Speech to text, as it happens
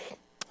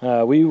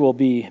We will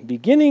be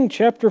beginning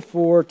chapter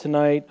 4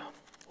 tonight,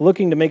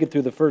 looking to make it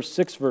through the first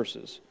 6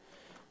 verses.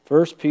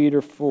 1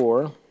 Peter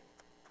 4,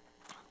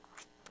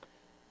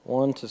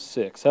 1 to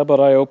 6. How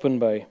about I open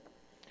by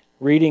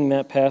reading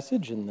that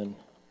passage and then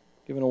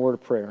giving a word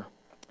of prayer.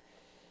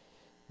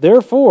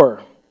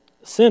 Therefore,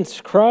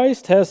 since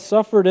Christ has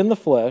suffered in the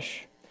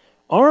flesh,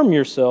 arm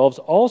yourselves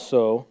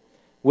also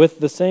with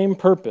the same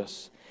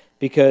purpose,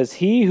 because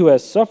he who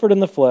has suffered in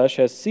the flesh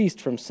has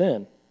ceased from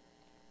sin,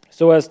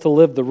 so as to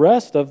live the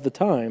rest of the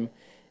time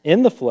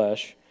in the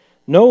flesh,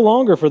 no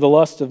longer for the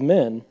lust of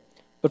men,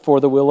 but for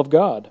the will of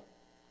God.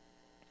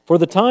 For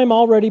the time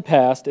already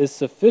past is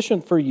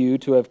sufficient for you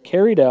to have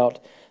carried out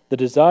the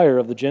desire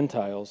of the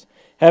Gentiles,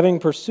 having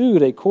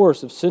pursued a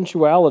course of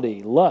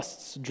sensuality,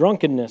 lusts,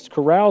 drunkenness,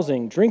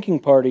 carousing, drinking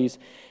parties,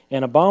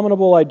 and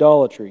abominable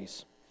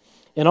idolatries.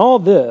 In all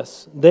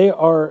this, they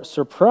are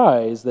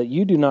surprised that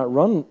you do not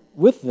run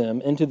with them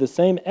into the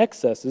same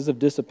excesses of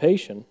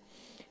dissipation,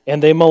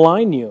 and they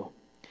malign you.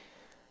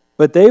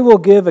 But they will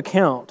give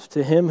account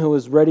to him who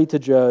is ready to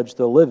judge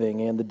the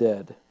living and the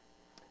dead.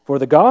 For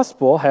the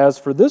gospel has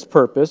for this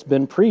purpose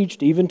been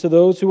preached even to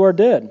those who are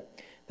dead,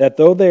 that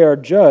though they are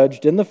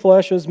judged in the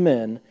flesh as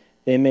men,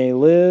 they may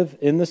live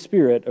in the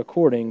Spirit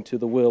according to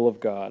the will of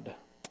God.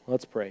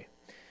 Let's pray.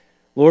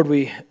 Lord,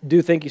 we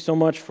do thank you so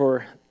much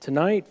for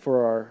tonight,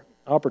 for our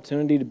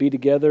opportunity to be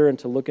together and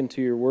to look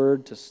into your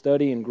word, to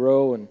study and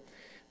grow and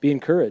be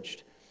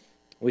encouraged.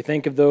 We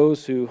think of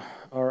those who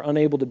are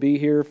unable to be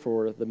here,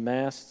 for the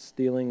Masts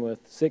dealing with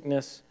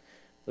sickness,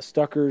 the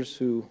Stuckers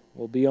who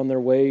will be on their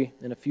way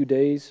in a few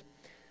days,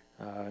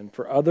 and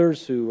for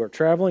others who are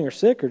traveling or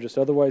sick or just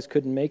otherwise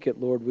couldn't make it,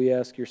 Lord, we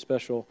ask your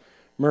special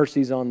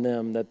mercies on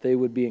them, that they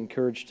would be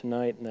encouraged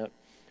tonight and that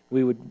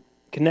we would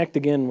connect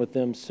again with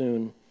them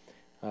soon,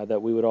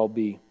 that we would all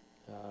be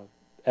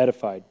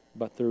edified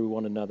but through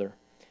one another.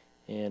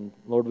 And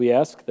Lord, we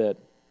ask that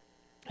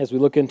as we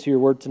look into your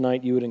word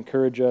tonight, you would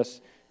encourage us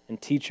and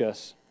teach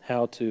us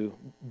how to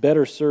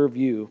better serve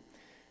you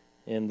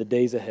in the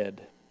days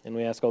ahead. And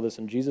we ask all this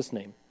in Jesus'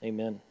 name.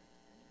 Amen.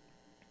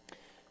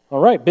 All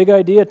right, big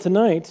idea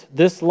tonight.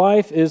 This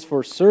life is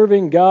for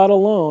serving God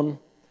alone.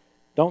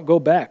 Don't go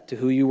back to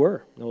who you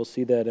were. And we'll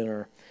see that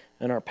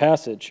in our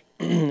passage.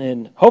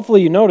 And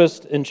hopefully you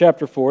noticed in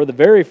chapter 4, the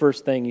very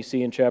first thing you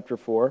see in chapter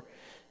 4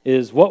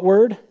 is what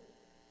word?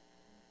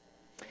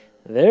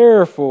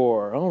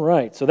 Therefore. All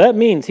right, so that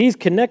means he's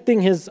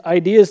connecting his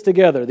ideas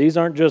together. These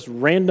aren't just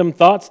random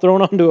thoughts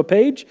thrown onto a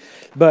page,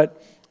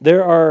 but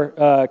there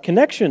are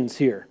connections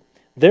here.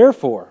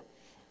 Therefore,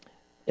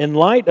 in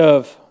light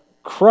of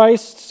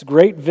Christ's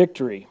great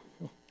victory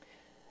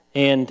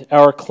and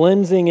our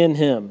cleansing in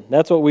him,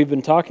 that's what we've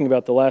been talking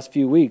about the last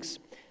few weeks.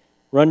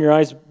 Run your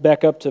eyes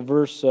back up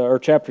to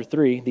chapter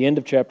 3, the end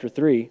of chapter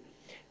 3,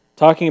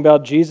 talking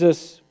about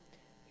Jesus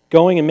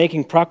going and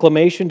making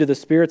proclamation to the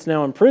spirits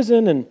now in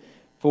prison and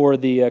for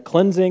the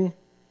cleansing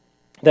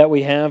that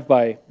we have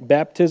by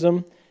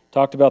baptism.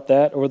 Talked about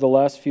that over the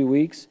last few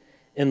weeks.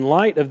 In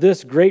light of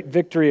this great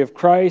victory of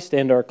Christ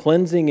and our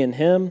cleansing in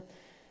him,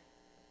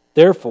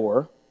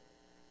 therefore,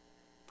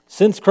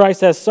 since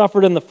Christ has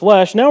suffered in the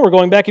flesh, now we're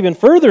going back even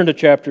further into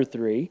chapter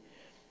 3.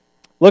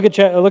 Look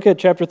at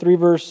chapter 3,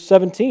 verse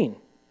 17,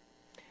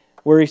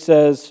 where he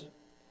says,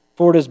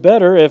 "For it is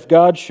better, if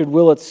God should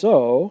will it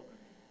so,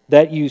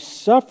 that you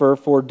suffer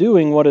for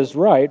doing what is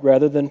right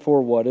rather than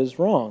for what is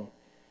wrong.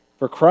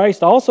 For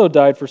Christ also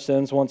died for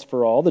sins once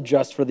for all, the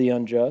just for the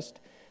unjust,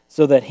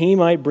 so that he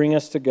might bring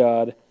us to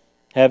God,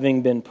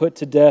 having been put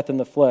to death in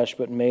the flesh,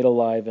 but made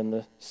alive in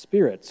the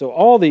Spirit." So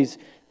all these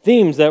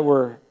themes that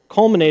were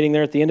culminating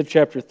there at the end of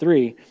chapter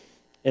 3,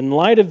 in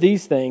light of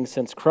these things,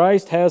 since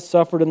Christ has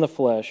suffered in the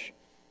flesh,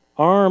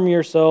 arm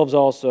yourselves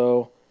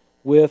also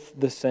with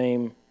the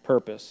same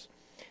purpose.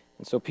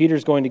 And so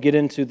Peter's going to get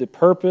into the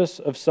purpose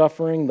of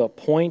suffering, the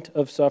point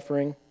of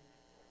suffering,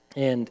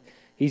 and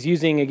he's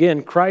using,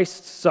 again,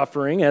 Christ's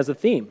suffering as a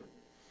theme.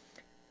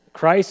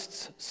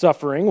 Christ's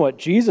suffering, what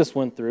Jesus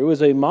went through,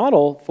 is a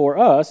model for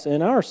us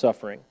in our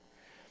suffering.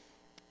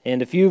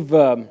 And if you've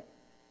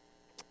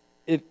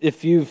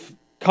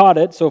caught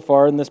it so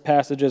far in this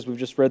passage, as we've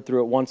just read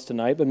through it once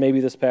tonight, but maybe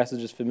this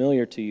passage is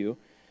familiar to you,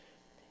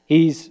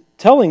 he's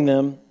telling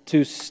them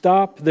to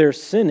stop their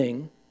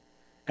sinning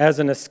as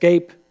an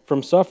escape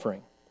from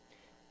suffering.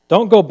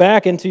 Don't go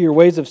back into your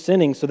ways of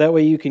sinning so that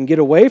way you can get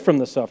away from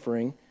the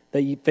suffering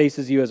that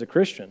faces you as a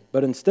Christian,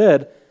 but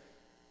instead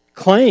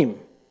claim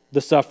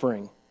the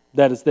suffering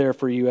that is there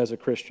for you as a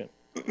Christian.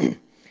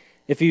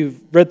 If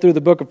you've read through the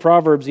book of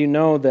Proverbs, you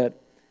know that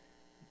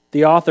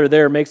the author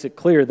there makes it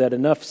clear that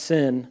enough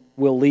sin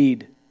will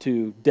lead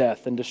to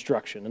death and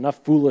destruction.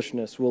 Enough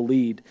foolishness will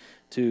lead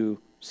to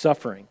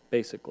suffering,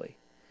 basically.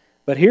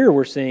 But here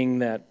we're seeing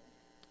that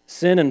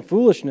sin and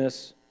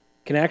foolishness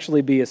can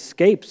actually be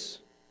escapes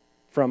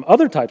from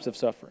other types of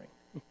suffering.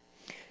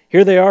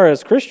 Here they are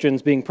as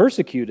Christians being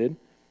persecuted.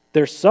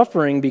 They're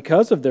suffering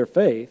because of their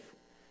faith.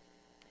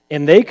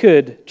 And they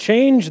could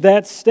change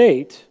that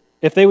state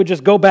if they would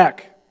just go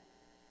back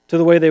to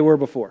the way they were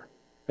before.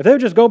 If they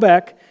would just go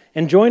back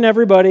and join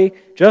everybody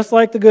just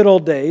like the good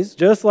old days,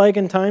 just like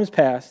in times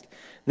past,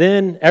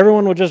 then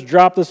everyone would just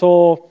drop this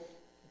whole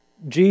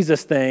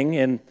Jesus thing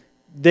and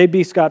they'd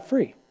be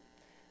scot-free.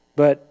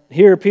 But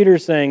here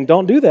Peter's saying,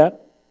 don't do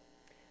that,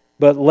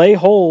 but lay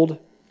hold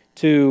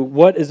to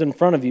what is in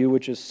front of you,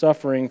 which is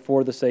suffering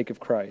for the sake of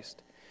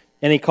Christ.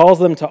 And he calls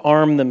them to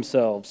arm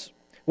themselves.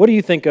 What do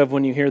you think of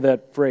when you hear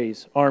that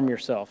phrase, arm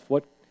yourself?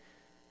 Where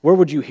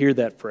would you hear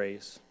that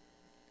phrase?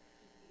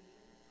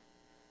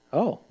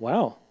 Oh,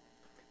 wow.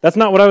 That's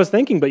not what I was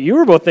thinking, but you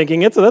were both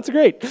thinking it, so that's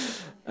great.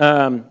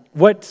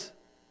 What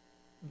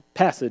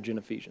passage in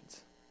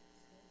Ephesians?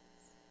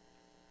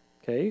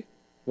 Okay.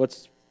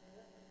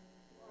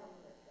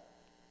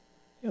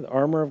 The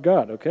armor of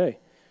God, okay.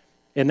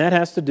 And that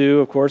has to do,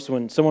 of course,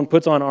 when someone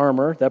puts on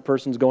armor, that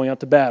person's going out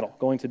to battle,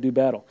 going to do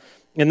battle.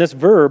 And this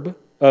verb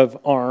of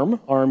arm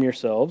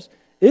yourselves,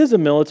 is a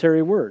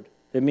military word.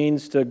 It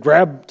means to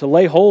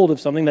lay hold of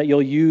something that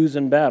you'll use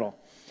in battle.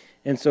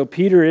 And so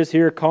Peter is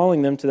here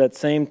calling them to that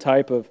same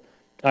type of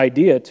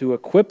idea, to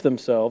equip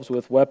themselves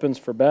with weapons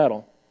for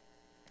battle.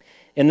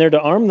 And they're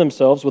to arm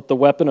themselves with the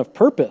weapon of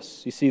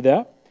purpose. You see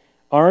that?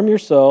 Arm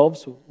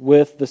yourselves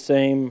with the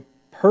same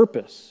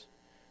purpose,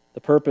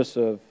 the purpose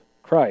of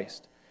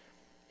Christ.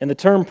 And the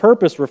term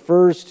purpose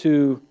refers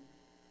to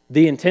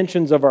the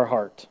intentions of our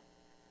heart.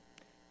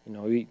 You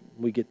know,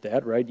 we get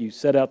that, right? You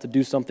set out to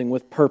do something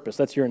with purpose.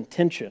 That's your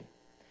intention.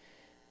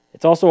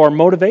 It's also our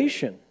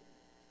motivation.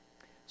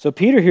 So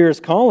Peter here is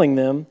calling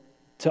them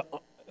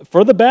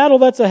for the battle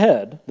that's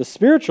ahead, the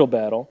spiritual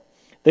battle,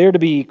 they are to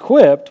be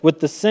equipped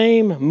with the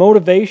same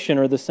motivation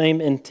or the same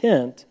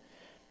intent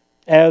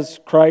as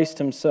Christ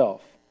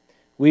himself.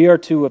 We are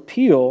to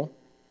appeal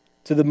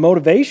to the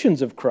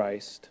motivations of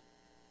Christ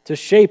to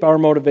shape our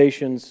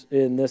motivations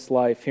in this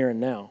life here and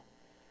now.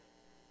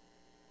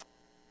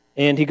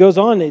 And he goes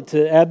on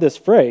to add this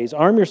phrase,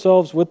 arm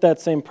yourselves with that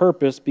same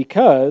purpose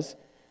because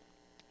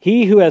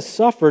he who has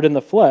suffered in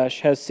the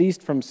flesh has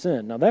ceased from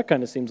sin. Now that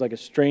kind of seems like a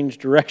strange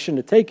direction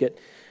to take it.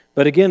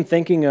 But again,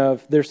 thinking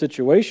of their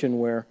situation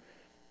where,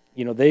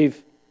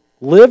 they've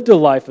lived a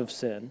life of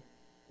sin,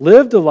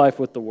 lived a life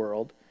with the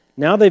world,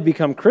 now they've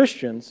become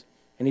Christians,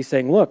 and he's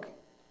saying, look,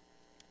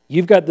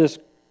 you've got this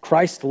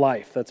Christ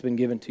life that's been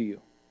given to you.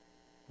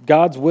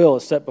 God's will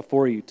is set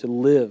before you to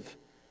live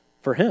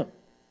for him.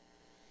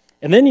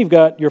 And then you've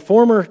got your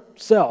former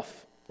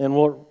self,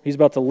 and he's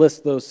about to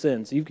list those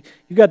sins. You've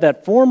got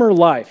that former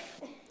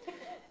life,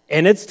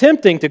 and it's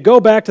tempting to go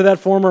back to that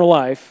former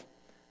life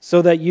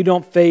so that you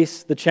don't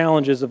face the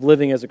challenges of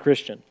living as a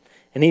Christian.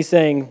 And he's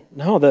saying,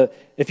 no,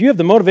 if you have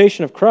the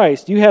motivation of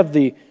Christ, you have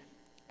the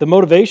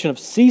motivation of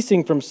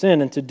ceasing from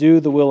sin and to do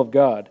the will of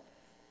God.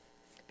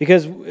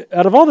 Because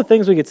out of all the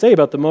things we could say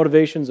about the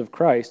motivations of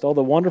Christ, all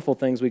the wonderful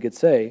things we could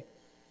say,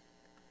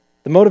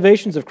 the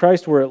motivations of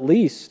Christ were at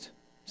least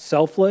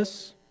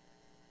selfless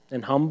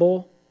and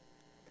humble,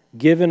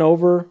 given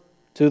over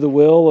to the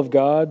will of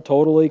God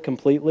totally,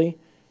 completely.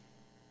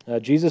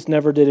 Jesus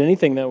never did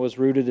anything that was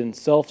rooted in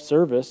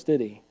self-service, did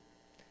he?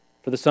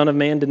 For the Son of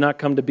Man did not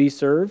come to be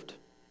served,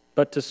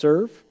 but to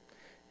serve,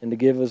 and to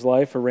give his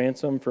life a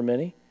ransom for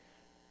many.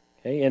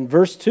 Okay? And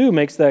verse 2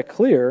 makes that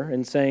clear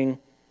in saying,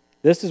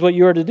 this is what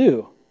you are to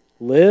do.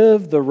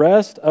 Live the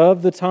rest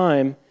of the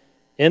time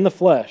in the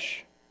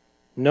flesh,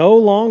 no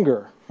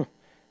longer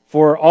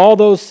for all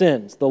those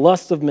sins, the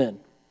lusts of men,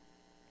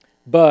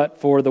 but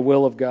for the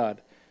will of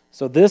God.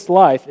 So this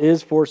life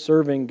is for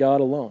serving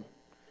God alone,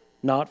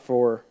 not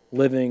for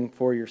living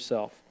for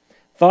yourself.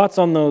 Thoughts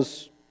on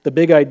the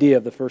big idea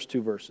of the first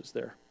two verses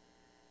there?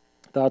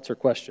 Thoughts or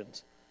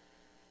questions?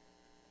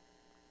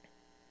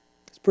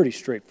 It's pretty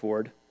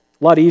straightforward.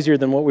 A lot easier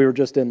than what we were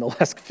just in the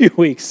last few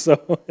weeks,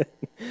 so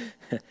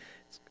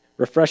it's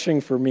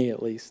refreshing for me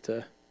at least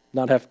to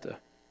not have to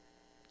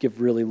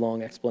give really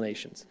long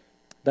explanations.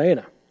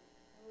 Diana? I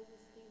was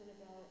just thinking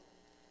about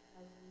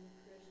as a new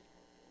Christian,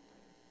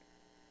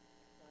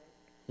 right?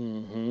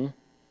 Mm-hmm. And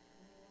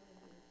I wanted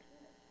to be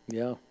good.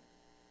 Yeah.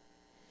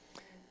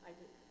 And I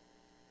didn't,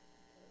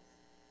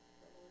 because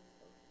the Lord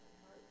spoke to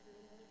my heart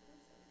through another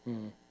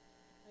person.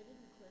 I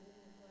didn't quit, and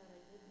I'm glad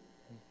I didn't.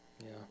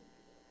 Yeah.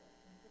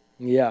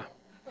 Yeah.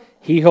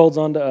 He holds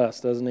on to us,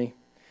 doesn't he?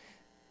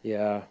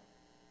 Yeah.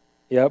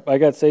 Yep. I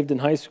got saved in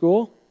high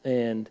school,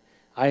 and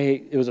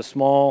it was a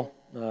small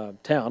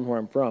town where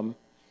I'm from.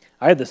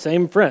 I had the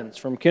same friends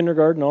from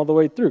kindergarten all the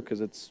way through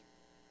because it's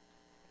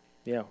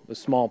a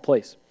small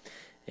place.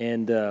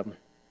 And when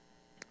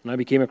I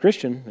became a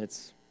Christian,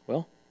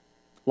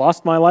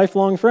 lost my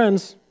lifelong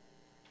friends,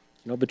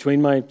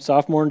 between my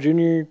sophomore and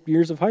junior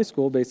years of high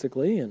school,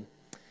 basically. And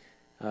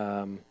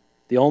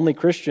the only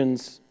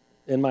Christians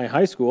in my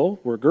high school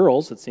were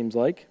girls, it seems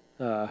like.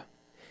 That's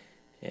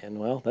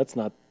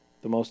not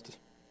the most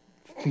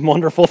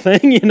wonderful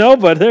thing,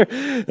 but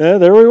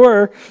there we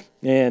were.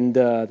 And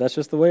that's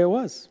just the way it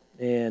was.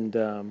 And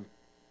the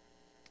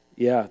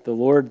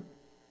Lord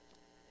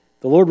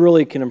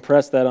really can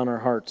impress that on our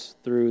hearts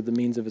through the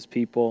means of his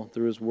people,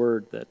 through his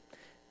word, that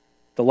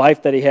the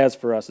life that he has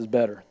for us is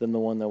better than the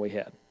one that we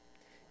had,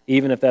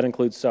 even if that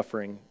includes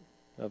suffering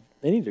of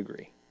any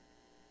degree.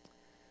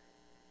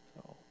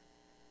 So,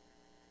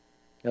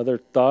 other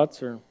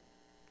thoughts or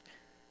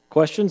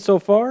questions so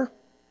far?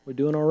 We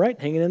doing all right?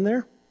 Hanging in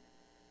there?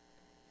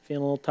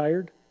 Feeling a little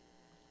tired?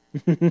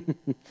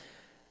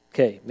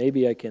 Okay,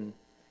 maybe I can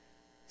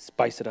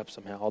spice it up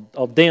somehow.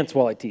 I'll dance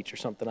while I teach or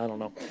something. I don't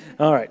know.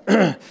 All right.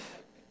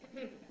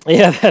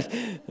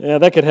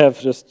 that could have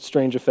just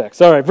strange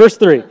effects. All right, verse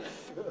 3.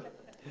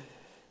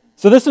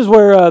 So this is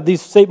where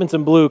these statements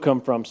in blue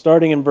come from,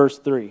 starting in verse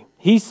 3.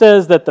 He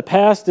says that the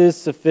past is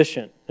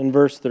sufficient in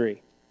verse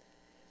 3.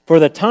 For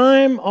the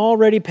time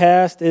already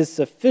past is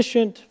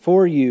sufficient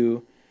for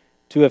you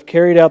to have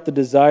carried out the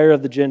desire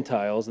of the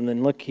Gentiles. And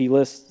then look, he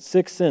lists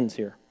 6 sins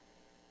here.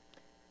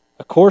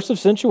 A course of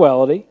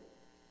sensuality,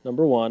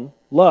 number 1,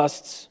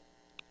 lusts,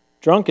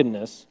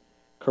 drunkenness,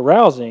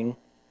 carousing,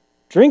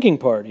 drinking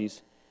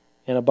parties,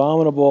 and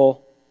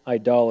abominable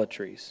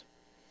idolatries.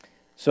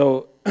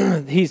 So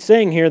he's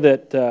saying here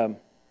that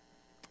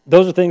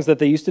those are things that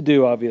they used to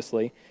do,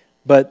 obviously,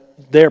 but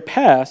their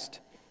past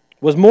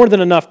was more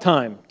than enough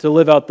time to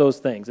live out those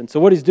things. And so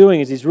what he's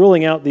doing is he's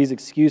ruling out these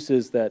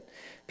excuses that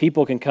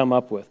people can come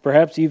up with.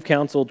 Perhaps you've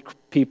counseled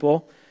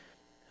people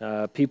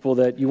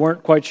that you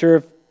weren't quite sure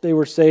if they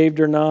were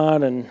saved or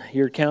not, and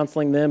you're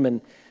counseling them,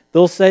 and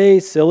they'll say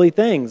silly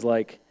things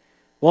like,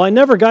 well, I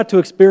never got to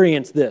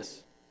experience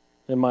this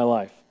in my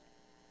life.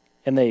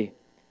 And they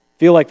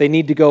feel like they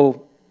need to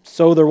go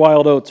sow their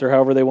wild oats, or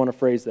however they want to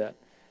phrase that.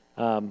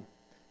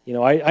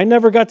 I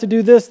never got to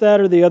do this,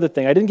 that, or the other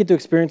thing. I didn't get to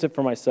experience it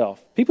for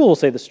myself. People will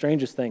say the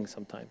strangest things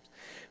sometimes.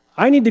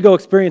 I need to go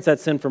experience that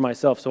sin for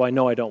myself so I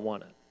know I don't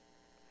want it.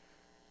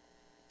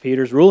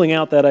 Peter's ruling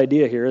out that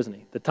idea here, isn't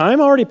he? The time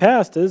already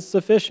passed is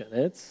sufficient.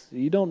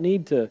 You don't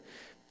need to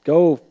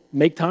go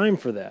make time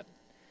for that.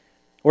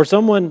 Or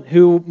someone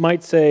who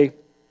might say,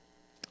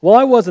 well,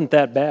 I wasn't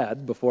that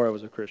bad before I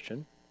was a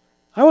Christian.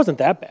 I wasn't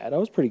that bad. I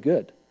was pretty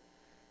good.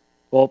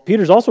 Well,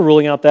 Peter's also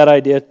ruling out that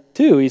idea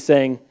too. He's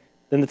saying,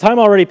 then the time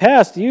already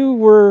passed, you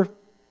were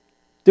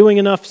doing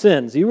enough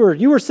sins. You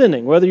were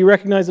sinning, whether you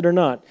recognize it or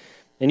not.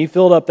 And you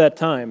filled up that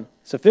time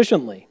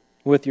sufficiently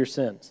with your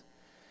sins.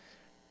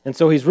 And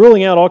so he's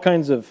ruling out all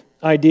kinds of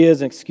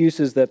ideas and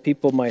excuses that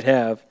people might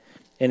have,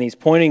 and he's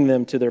pointing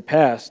them to their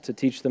past to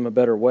teach them a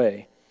better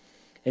way.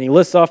 And he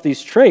lists off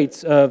these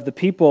traits of the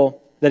people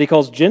that he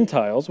calls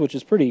Gentiles, which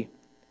is pretty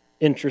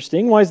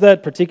interesting. Why is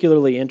that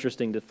particularly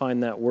interesting to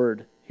find that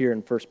word here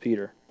in 1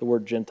 Peter, the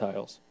word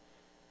Gentiles?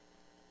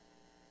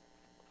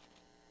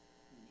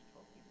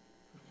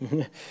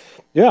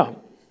 Yeah.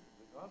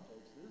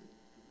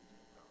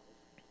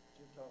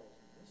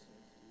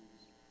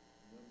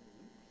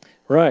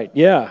 Right,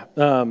 yeah.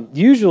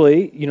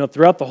 Usually,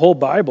 throughout the whole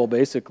Bible,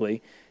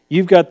 basically,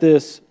 you've got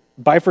this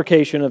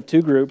bifurcation of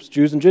 2 groups,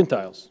 Jews and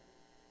Gentiles.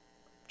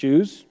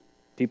 Jews,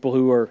 people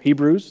who are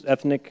Hebrews,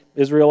 ethnic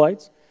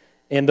Israelites,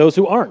 and those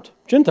who aren't,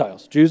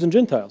 Gentiles, Jews and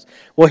Gentiles.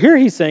 Well, here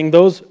he's saying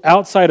those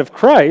outside of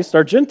Christ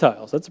are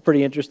Gentiles. That's a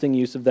pretty interesting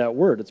use of that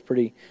word. I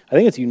think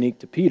it's unique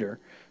to Peter.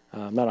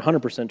 I'm not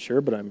 100%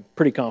 sure, but I'm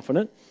pretty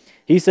confident.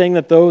 He's saying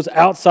that those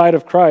outside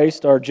of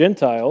Christ are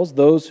Gentiles,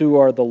 those who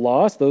are the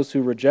lost, those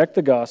who reject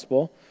the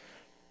gospel.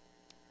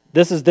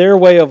 This is their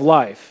way of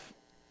life.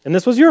 And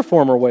this was your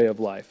former way of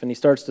life. And he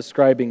starts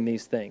describing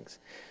these things.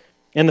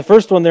 And the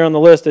first one there on the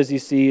list, as you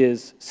see,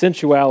 is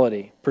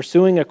sensuality,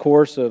 pursuing a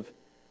course of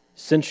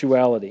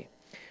sensuality.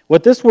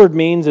 What this word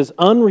means is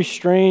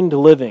unrestrained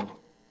living.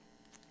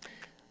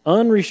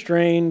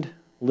 Unrestrained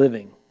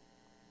living.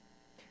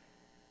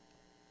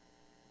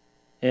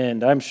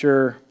 And I'm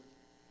sure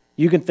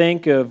you can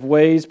think of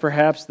ways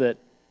perhaps that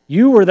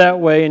you were that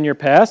way in your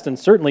past, and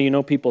certainly you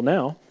know people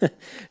now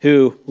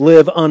who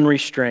live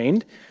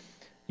unrestrained.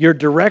 Your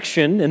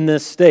direction in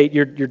this state,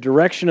 your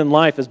direction in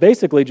life is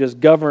basically just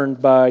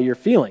governed by your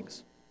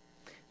feelings.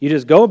 You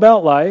just go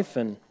about life,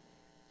 and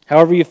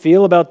however you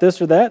feel about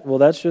this or that, well,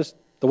 that's just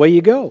the way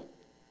you go.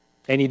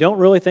 And you don't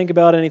really think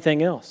about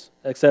anything else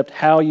except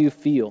how you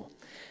feel.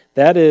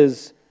 That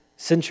is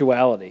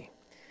sensuality.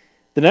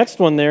 The next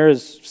one there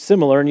is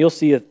similar, and you'll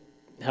see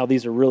how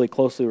these are really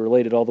closely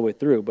related all the way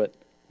through, but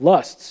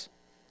lusts.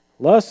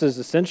 Lust is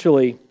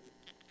essentially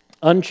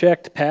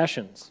unchecked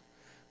passions.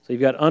 So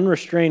you've got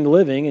unrestrained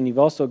living, and you've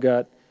also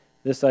got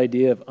this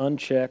idea of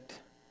unchecked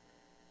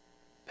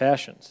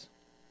passions.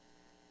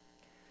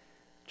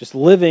 Just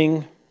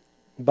living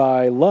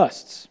by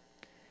lusts.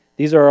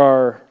 These are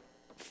our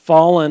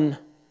fallen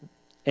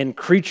and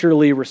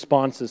creaturely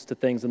responses to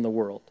things in the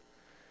world.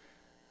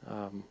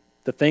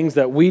 The things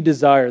that we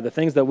desire, the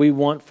things that we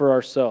want for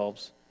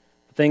ourselves,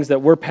 the things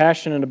that we're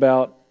passionate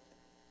about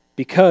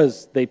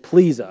because they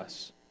please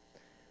us.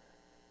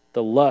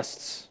 The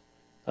lusts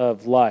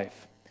of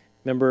life.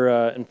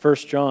 Remember in 1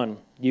 John,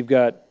 you've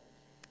got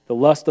the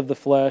lust of the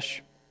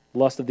flesh,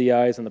 lust of the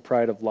eyes, and the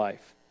pride of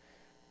life.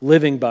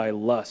 Living by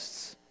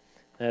lusts.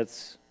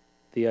 That's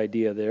the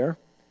idea there.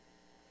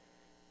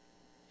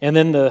 And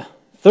then the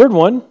third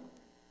one,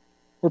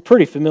 we're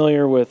pretty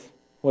familiar with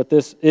what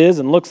this is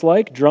and looks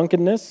like,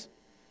 drunkenness,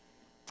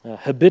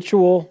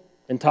 habitual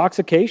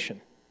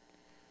intoxication.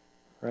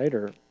 right?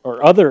 Or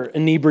other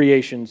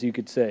inebriations, you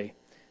could say.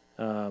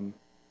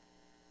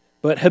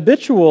 But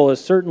habitual is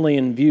certainly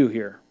in view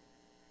here,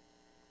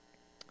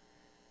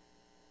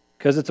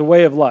 because it's a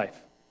way of life.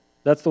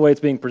 That's the way it's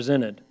being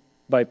presented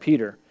by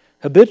Peter.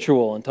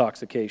 Habitual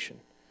intoxication.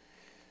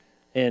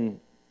 And,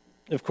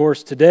 of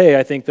course, today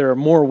I think there are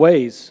more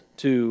ways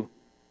to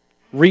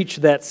reach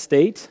that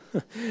state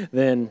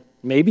than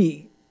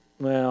maybe,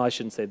 well, I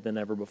shouldn't say than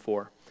ever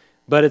before.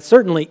 But it's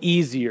certainly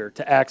easier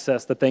to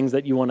access the things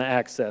that you want to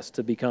access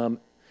to become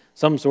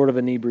some sort of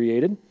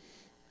inebriated,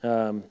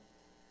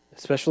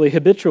 especially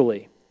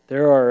habitually.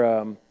 There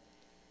are,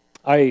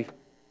 I'm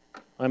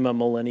a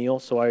millennial,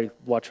 so I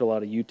watch a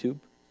lot of YouTube.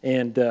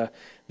 And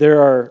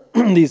there are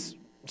these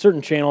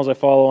certain channels I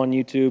follow on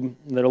YouTube.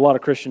 There are a lot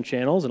of Christian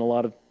channels and a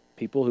lot of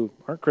people who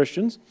aren't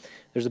Christians.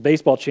 There's a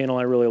baseball channel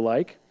I really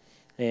like,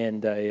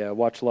 and I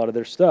watch a lot of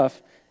their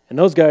stuff. And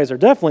those guys are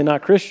definitely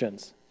not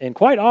Christians. And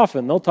quite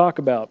often they'll talk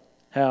about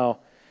how,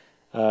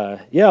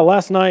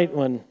 last night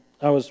when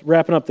I was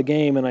wrapping up the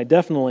game and I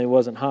definitely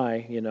wasn't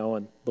high,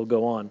 and they'll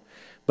go on.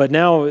 But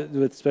now,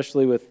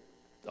 especially with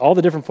all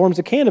the different forms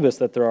of cannabis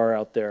that there are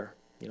out there,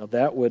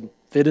 that would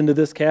fit into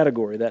this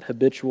category, that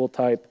habitual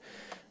type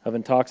of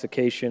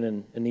intoxication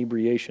and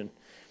inebriation.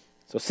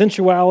 So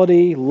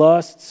sensuality,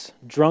 lusts,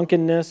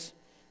 drunkenness.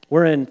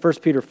 We're in 1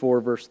 Peter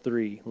 4, verse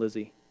 3,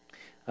 Lizzie.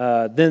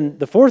 Then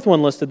the fourth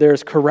one listed there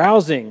is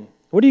carousing.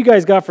 What do you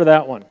guys got for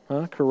that one?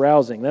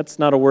 Carousing. That's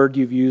not a word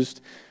you've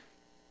used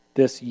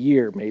this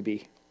year,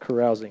 maybe.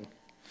 Carousing.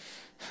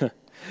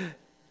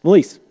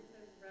 Melise.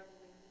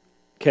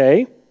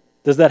 Okay.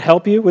 Does that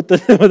help you with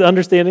with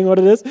understanding what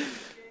it is?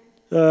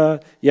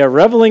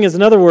 Reveling is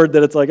another word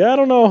that it's like, I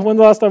don't know when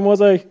the last time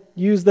was I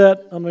used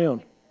that on my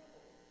own.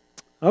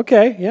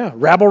 Okay, yeah.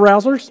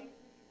 Rabble-rousers?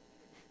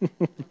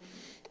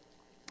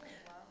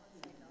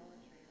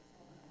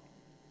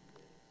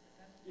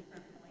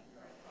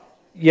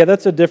 Yeah,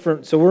 that's a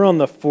different, so we're on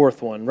the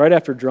fourth one, right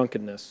after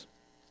drunkenness.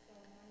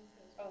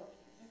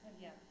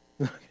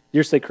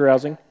 You say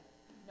carousing?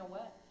 No,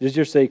 what? Did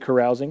you say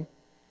carousing?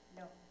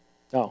 No.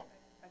 Oh.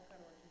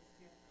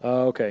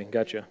 Oh, okay,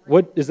 gotcha.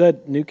 What, is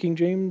that New King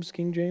James,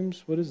 King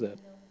James? What is that?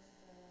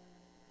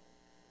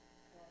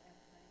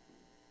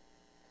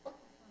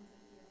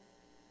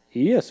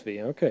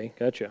 ESV, okay,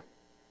 gotcha.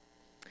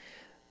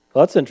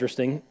 Well, that's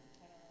interesting.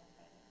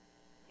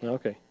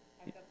 Okay.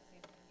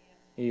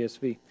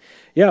 ESV.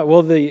 Yeah,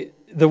 well, the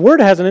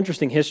word has an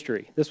interesting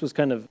history. This was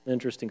kind of an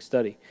interesting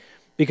study.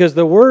 Because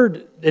the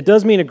word, it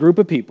does mean a group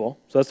of people.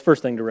 So that's the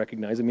first thing to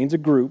recognize. It means a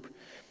group.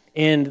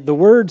 And the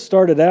word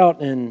started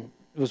out in,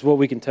 was what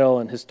we can tell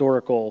in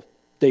historical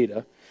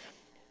data.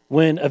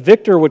 When a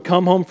victor would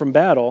come home from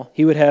battle,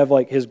 he would have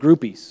like his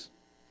groupies.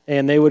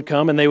 And they would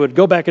come and they would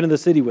go back into the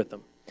city with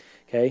them.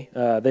 Okay?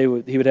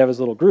 He would have his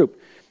little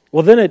group.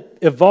 Well, then it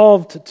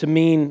evolved to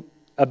mean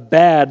a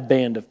bad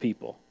band of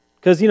people.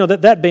 Because,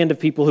 that band of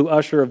people who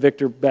usher a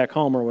victor back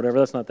home or whatever,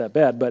 that's not that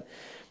bad. But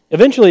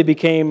eventually it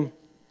became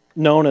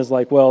known as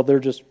like, well, they're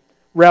just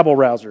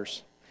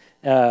rabble-rousers.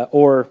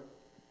 Or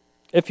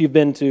if you've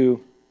been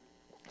to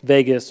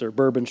Vegas or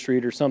Bourbon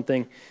Street or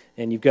something,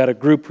 and you've got a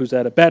group who's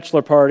at a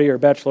bachelor party or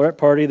bachelorette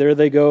party, there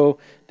they go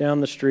down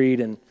the street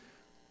and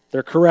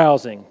they're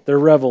carousing, they're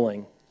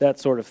reveling, that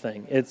sort of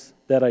thing. It's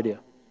that idea.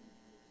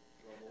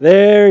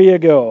 There you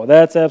go.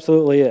 That's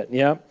absolutely it.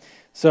 Yeah.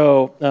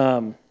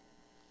 So,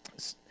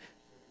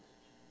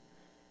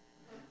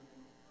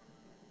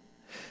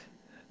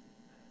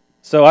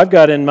 So I've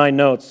got in my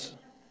notes,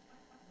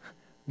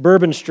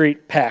 Bourbon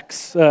Street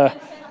Packs,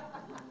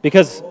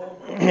 because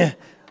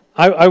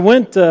I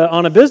went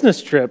on a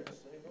business trip.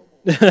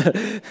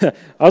 I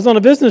was on a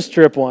business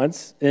trip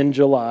once in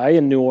July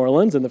in New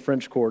Orleans in the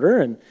French Quarter,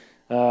 and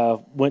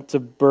went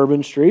to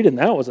Bourbon Street, and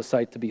that was a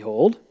sight to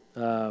behold.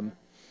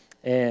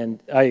 And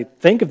I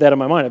think of that in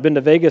my mind. I've been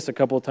to Vegas a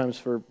couple of times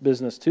for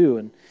business too,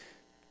 and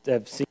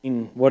I've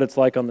seen what it's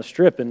like on the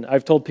Strip. And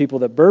I've told people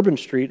that Bourbon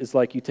Street is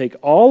like you take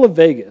all of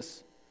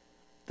Vegas,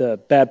 the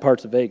bad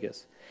parts of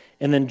Vegas,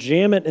 and then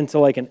jam it into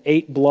like an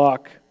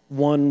 8-block,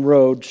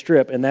 one-road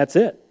strip, and that's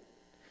it.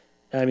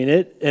 I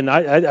mean,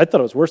 I thought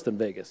it was worse than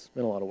Vegas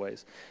in a lot of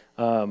ways.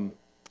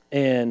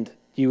 And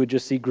you would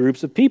just see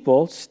groups of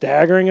people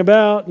staggering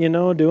about,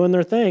 doing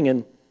their thing,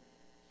 and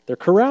they're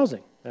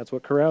carousing. That's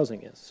what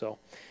carousing is. So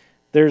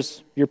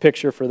there's your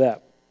picture for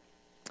that.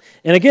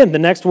 And again, the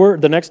next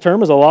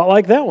term is a lot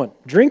like that one,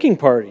 drinking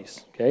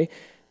parties, okay?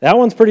 That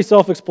one's pretty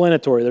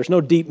self-explanatory. There's no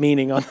deep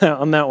meaning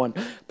on that one.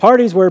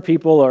 Parties where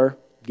people are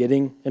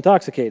getting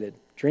intoxicated,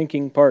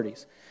 drinking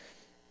parties.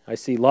 I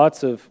see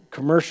lots of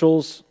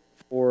commercials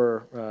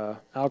for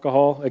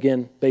alcohol.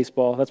 Again,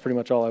 baseball. That's pretty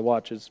much all I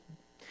watch is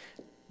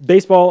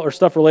baseball or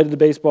stuff related to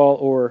baseball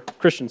or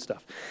Christian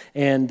stuff.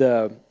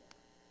 And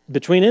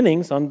between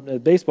innings on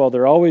baseball,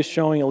 they're always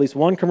showing at least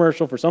one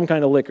commercial for some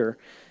kind of liquor.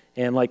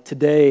 And like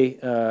today,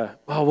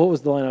 what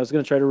was the line? I was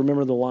going to try to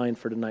remember the line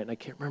for tonight, and I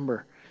can't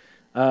remember.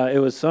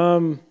 It was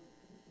some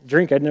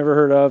drink I'd never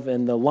heard of,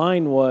 and the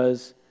line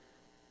was,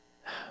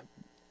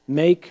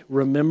 "Make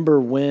remember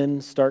when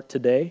start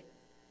today."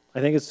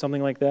 I think it's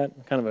something like that,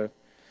 kind of a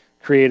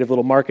creative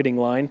little marketing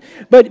line.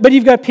 But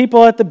you've got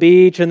people at the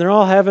beach, and they're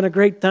all having a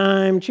great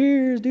time.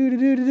 Cheers,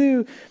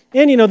 do.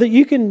 And that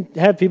you can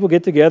have people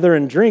get together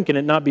and drink and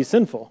it not be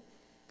sinful.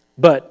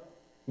 But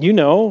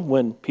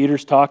when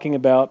Peter's talking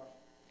about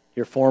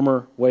your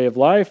former way of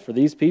life for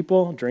these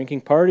people,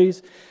 drinking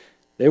parties,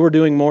 they were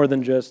doing more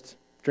than just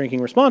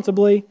drinking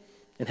responsibly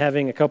and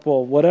having a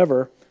couple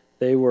whatever.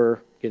 They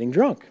were getting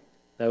drunk.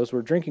 Those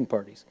were drinking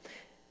parties.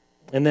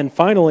 And then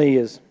finally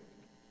is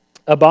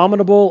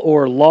abominable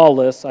or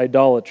lawless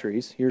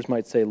idolatries. Yours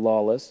might say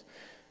lawless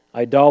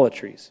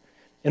idolatries.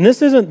 And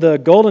this isn't the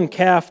golden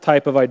calf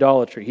type of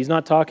idolatry. He's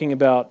not talking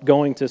about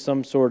going to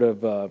some sort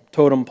of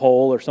totem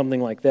pole or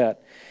something like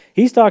that.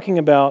 He's talking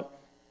about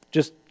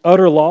just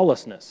utter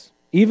lawlessness.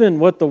 Even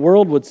what the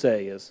world would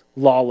say is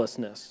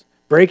lawlessness.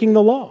 Breaking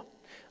the law.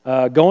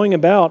 Going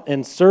about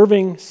and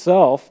serving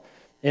self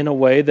in a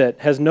way that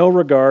has no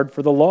regard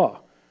for the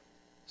law.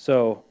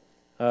 So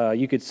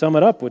you could sum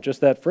it up with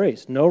just that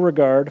phrase, no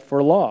regard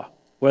for law.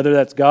 Whether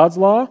that's God's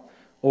law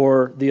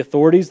or the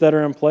authorities that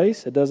are in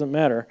place, it doesn't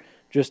matter.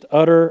 Just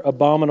utter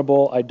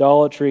abominable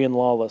idolatry and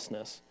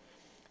lawlessness.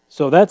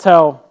 So that's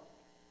how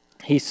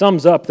he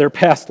sums up their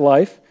past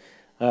life.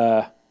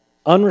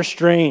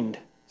 Unrestrained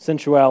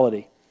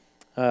sensuality.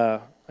 I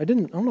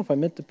don't know if I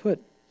meant to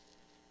put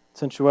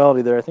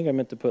sensuality there. I think I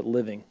meant to put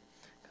living.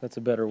 That's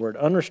a better word.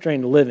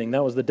 Unrestrained living.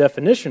 That was the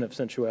definition of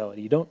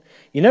sensuality.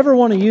 You never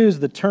want to use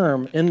the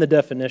term in the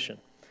definition.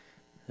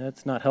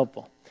 That's not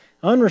helpful.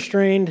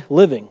 Unrestrained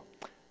living.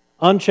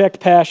 Unchecked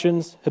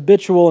passions,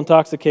 habitual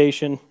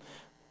intoxication,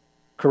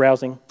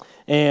 carousing,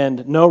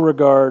 and no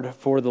regard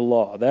for the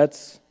law.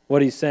 That's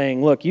what he's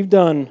saying. Look, you've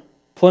done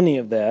plenty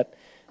of that,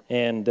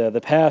 and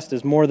the past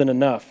is more than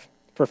enough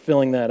for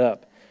filling that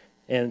up.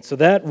 And so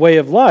that way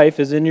of life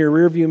is in your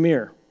rearview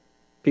mirror,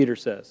 Peter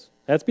says.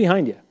 That's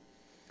behind you.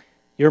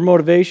 Your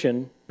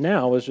motivation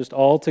now is just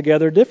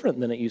altogether different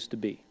than it used to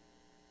be.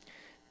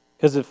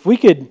 Because if we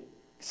could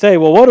say,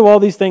 well, what do all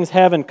these things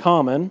have in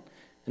common?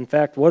 In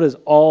fact, what does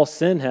all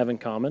sin have in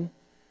common?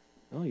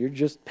 Well, you're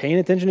just paying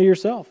attention to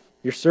yourself.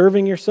 You're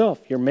serving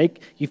yourself.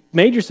 You've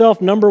made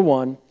yourself number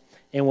one,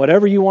 and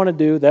whatever you want to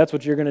do, that's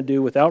what you're going to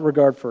do without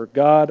regard for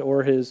God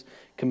or His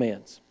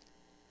commands.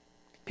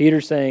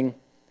 Peter's saying,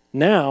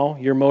 now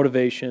your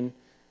motivation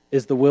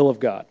is the will of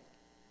God,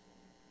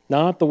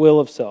 not the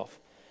will of self.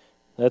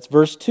 That's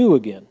verse 2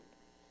 again.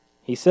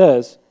 He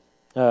says,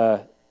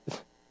 no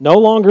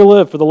longer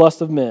live for the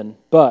lust of men,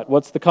 but,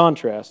 what's the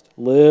contrast?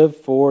 Live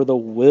for the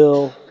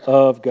will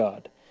of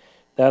God.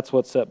 That's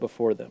what's set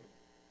before them.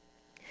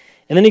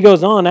 And then he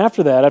goes on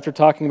after that, after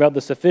talking about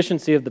the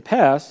sufficiency of the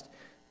past,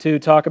 to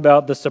talk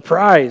about the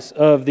surprise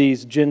of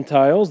these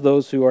Gentiles,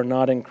 those who are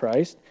not in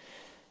Christ.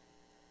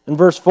 In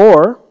verse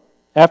 4,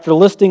 after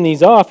listing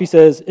these off, he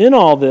says, in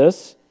all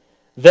this,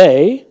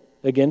 they,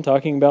 again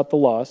talking about the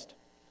lost,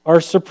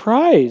 are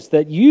surprised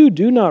that you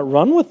do not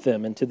run with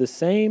them into the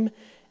same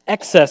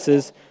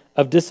excesses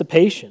of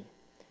dissipation,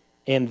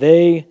 and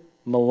they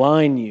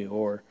malign you,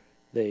 or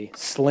they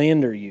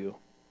slander you.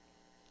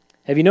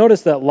 Have you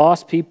noticed that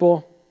lost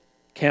people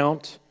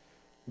count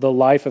the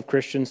life of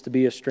Christians to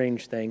be a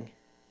strange thing?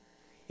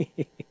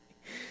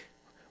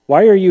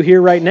 Why are you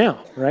here right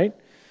now, right?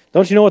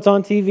 Don't you know what's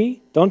on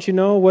TV? Don't you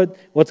know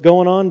what's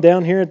going on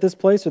down here at this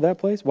place or that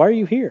place? Why are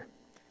you here?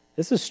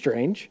 This is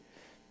strange.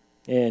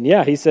 And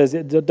yeah, he says,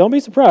 don't be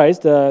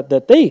surprised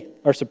that they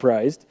are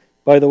surprised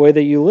by the way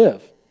that you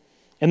live.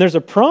 And there's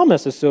a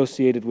promise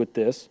associated with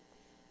this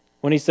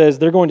when he says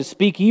they're going to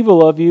speak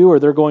evil of you, or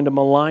they're going to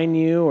malign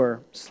you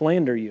or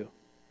slander you.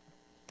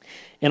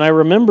 And I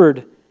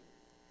remembered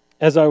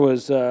as I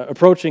was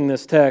approaching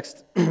this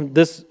text,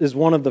 this is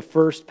one of the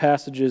first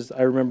passages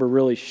I remember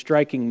really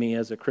striking me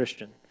as a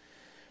Christian,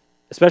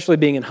 especially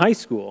being in high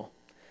school.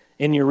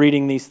 And you're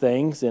reading these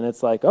things, and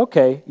it's like,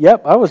 okay,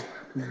 yep, I was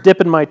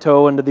dipping my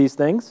toe into these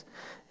things,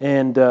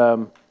 and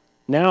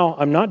now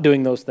I'm not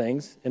doing those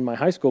things, and my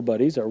high school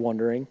buddies are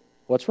wondering,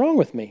 what's wrong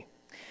with me?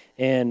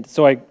 And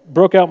so I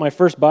broke out my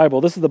first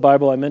Bible. This is the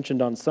Bible I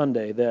mentioned on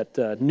Sunday,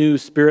 that new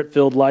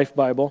Spirit-filled Life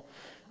Bible.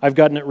 I've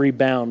gotten it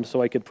rebound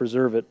so I could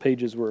preserve it.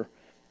 Pages were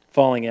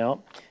falling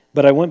out.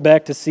 But I went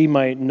back to see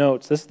my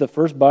notes. This is the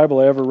first Bible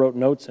I ever wrote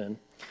notes in.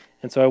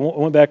 And so I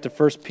went back to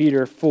 1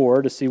 Peter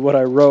 4 to see what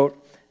I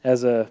wrote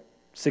as a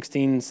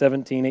 16,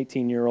 17,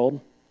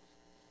 18-year-old.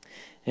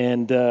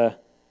 And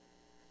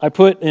I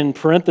put in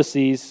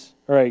parentheses,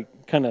 or I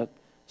kind of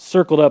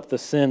circled up the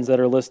sins that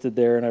are listed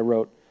there, and I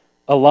wrote,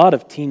 a lot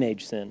of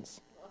teenage sins.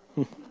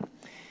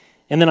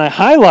 And then I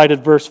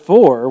highlighted verse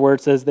 4, where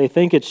it says, they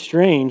think it's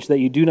strange that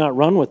you do not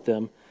run with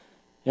them,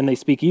 and they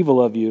speak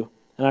evil of you.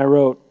 And I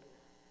wrote,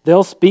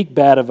 they'll speak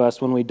bad of us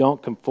when we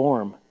don't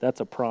conform. That's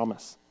a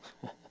promise.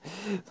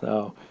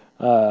 So,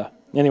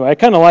 anyway, I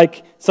kind of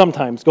like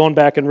sometimes going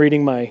back and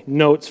reading my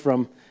notes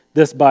from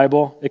this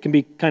Bible. It can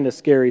be kind of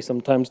scary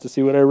sometimes to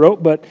see what I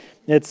wrote, but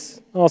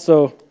it's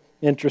also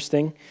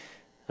interesting.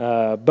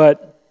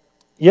 But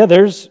yeah,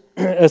 there's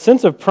a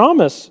sense of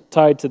promise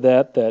tied to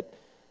that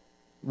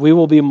we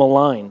will be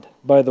maligned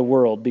by the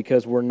world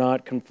because we're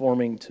not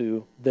conforming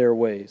to their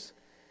ways.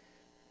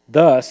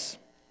 Thus,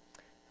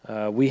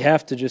 we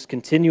have to just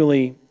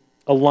continually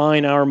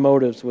align our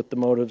motives with the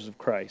motives of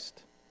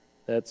Christ.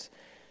 That's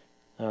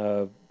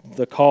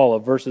the call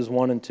of verses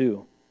 1 and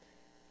 2.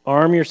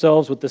 Arm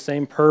yourselves with the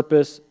same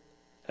purpose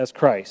as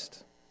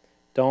Christ.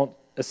 Don't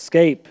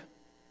escape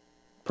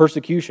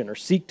persecution or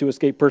seek to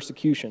escape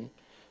persecution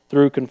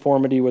through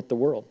conformity with the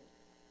world,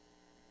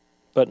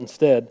 but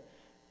instead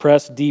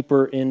press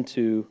deeper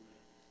into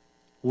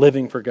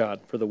living for God,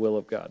 for the will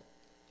of God.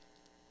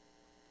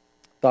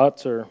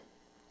 Thoughts or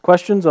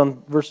questions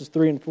on verses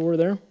 3 and 4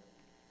 there?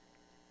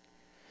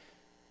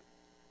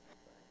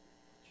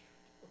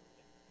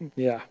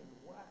 Yeah.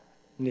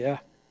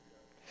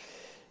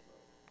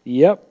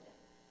 Yep.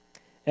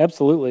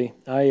 Absolutely.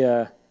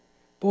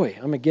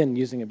 I'm again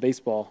using a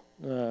baseball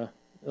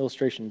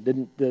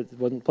illustration.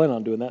 Wasn't planning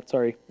on doing that.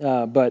 Sorry.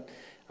 But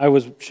I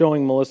was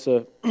showing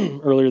Melissa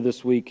earlier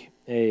this week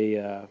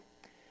a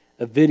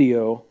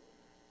video.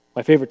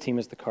 My favorite team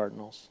is the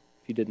Cardinals.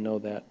 If you didn't know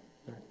that,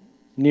 they're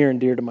near and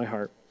dear to my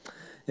heart.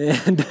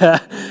 And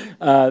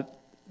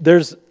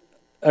there's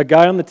a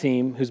guy on the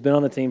team who's been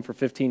on the team for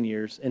 15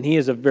 years, and he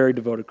is a very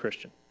devoted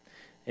Christian.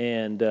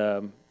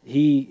 And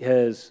he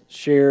has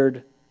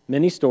shared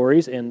many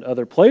stories, and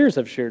other players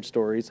have shared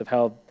stories of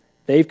how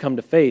they've come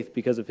to faith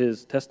because of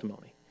his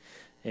testimony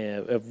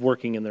of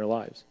working in their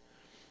lives.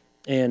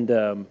 And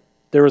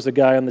there was a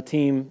guy on the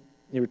team,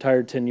 he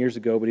retired 10 years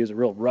ago, but he was a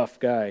real rough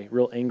guy,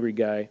 real angry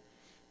guy.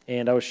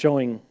 And I was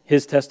showing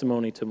his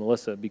testimony to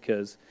Melissa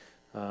because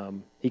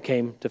he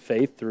came to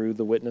faith through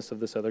the witness of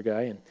this other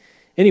guy. And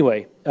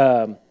anyway,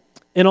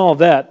 in all of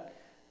that,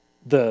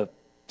 the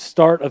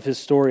start of his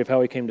story of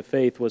how he came to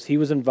faith was he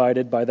was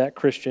invited by that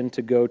Christian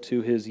to go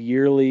to his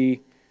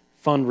yearly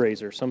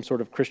fundraiser, some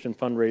sort of Christian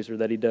fundraiser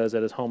that he does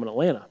at his home in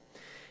Atlanta.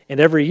 And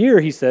every year,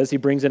 he says, he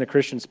brings in a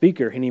Christian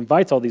speaker, and he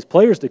invites all these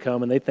players to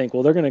come, and they think,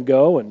 well, they're going to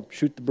go and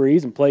shoot the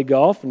breeze and play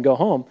golf and go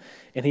home.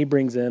 And he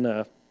brings in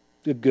a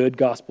good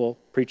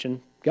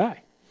gospel-preaching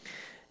guy.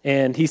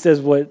 And he says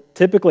what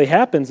typically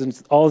happens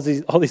is all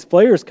these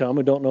players come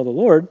who don't know the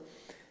Lord,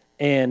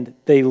 and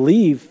they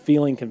leave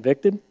feeling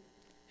convicted,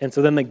 and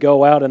so then they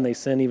go out and they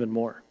sin even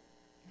more.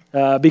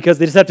 Because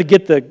they just have to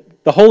get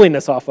the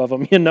holiness off of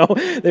them,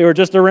 They were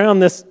just around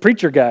this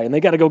preacher guy, and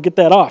they got to go get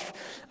that off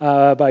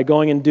by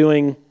going and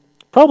doing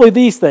probably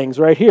these things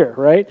right here,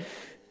 right?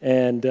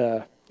 And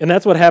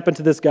that's what happened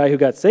to this guy who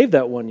got saved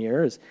that one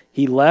year. Is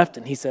he left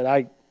and he said,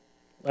 I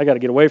got to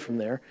get away from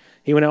there.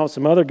 He went out with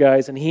some other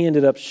guys, and he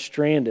ended up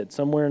stranded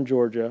somewhere in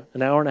Georgia,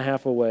 an hour and a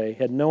half away,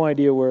 had no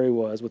idea where he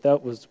was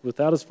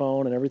without his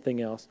phone and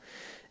everything else.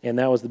 And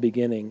that was the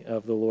beginning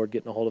of the Lord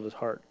getting a hold of his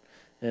heart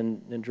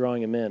and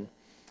drawing him in.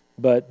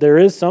 But there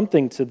is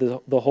something to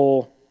the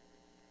whole,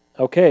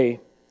 okay,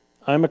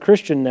 I'm a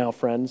Christian now,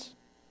 friends.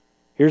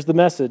 Here's the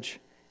message.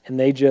 And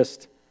they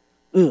just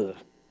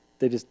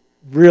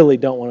really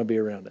don't want to be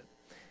around it.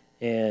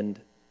 And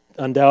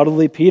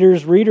undoubtedly,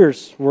 Peter's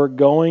readers were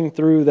going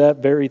through that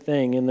very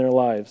thing in their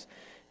lives.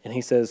 And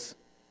he says,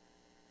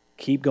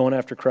 keep going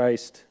after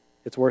Christ.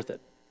 It's worth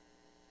it.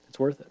 It's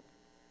worth it.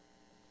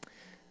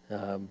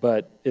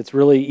 But it's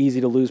really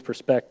easy to lose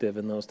perspective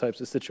in those types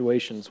of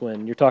situations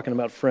when you're talking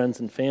about friends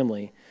and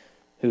family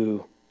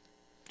who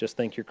just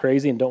think you're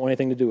crazy and don't want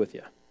anything to do with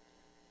you.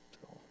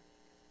 So.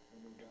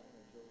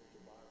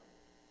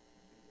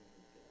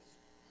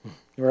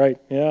 Right,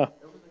 yeah.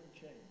 Everything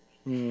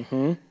changed.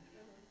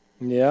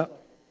 Mm-hmm. Yeah.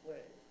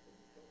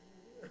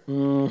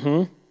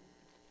 Mm-hmm.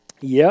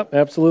 Yep,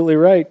 absolutely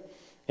right.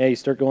 Yeah, you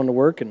start going to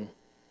work and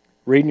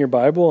reading your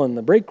Bible in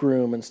the break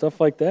room and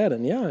stuff like that,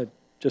 and yeah,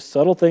 just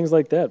subtle things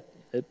like that.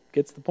 It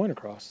gets the point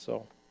across.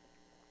 So,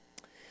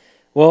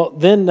 well,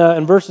 then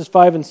in verses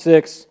 5 and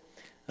 6,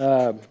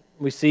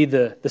 we see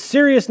the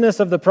seriousness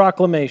of the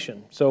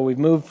proclamation. So we've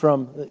moved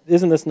from,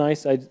 isn't this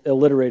nice? I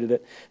alliterated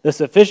it. The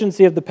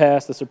sufficiency of the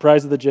past, the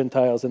surprise of the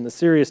Gentiles, and the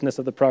seriousness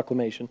of the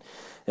proclamation.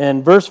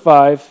 And verse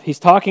 5, he's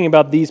talking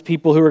about these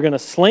people who are going to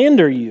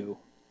slander you.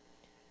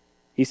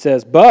 He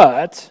says,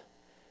 but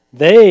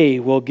they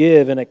will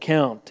give an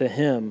account to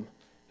him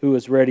who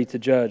is ready to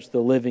judge the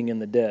living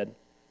and the dead.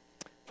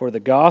 For the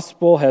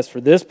gospel has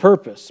for this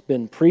purpose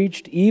been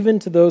preached even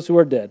to those who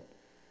are dead,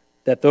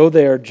 that though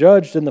they are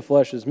judged in the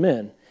flesh as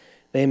men,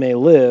 they may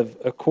live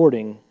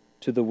according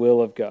to the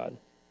will of God.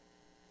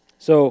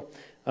 So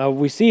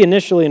we see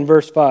initially in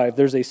verse 5,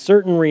 there's a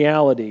certain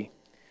reality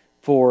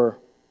for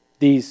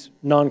these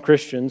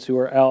non-Christians who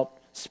are out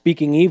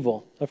speaking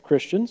evil of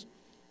Christians.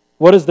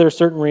 What is their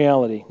certain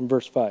reality in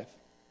verse 5?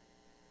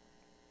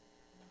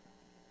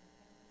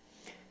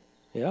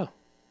 Yeah,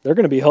 they're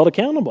going to be held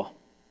accountable.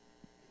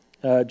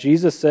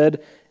 Jesus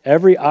said,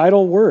 every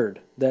idle word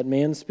that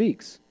man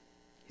speaks,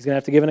 he's going to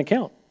have to give an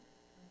account.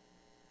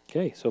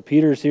 Okay, so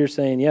Peter's here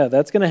saying, yeah,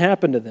 that's going to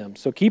happen to them.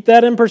 So keep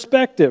that in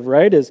perspective,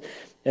 right?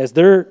 As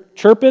they're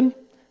chirping,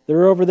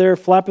 they're over there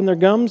flapping their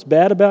gums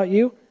bad about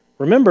you.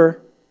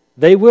 Remember,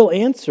 they will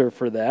answer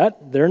for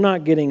that. They're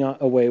not getting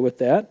away with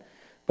that,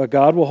 but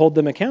God will hold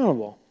them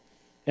accountable.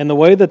 and the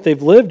way that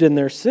they've lived in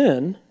their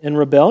sin and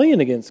rebellion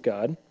against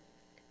God,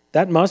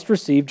 that must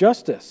receive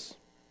justice.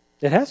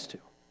 It has to.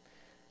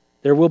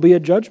 There will be a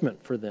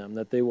judgment for them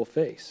that they will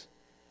face.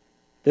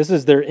 This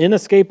is their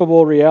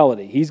inescapable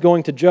reality. He's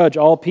going to judge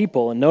all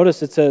people. And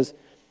notice it says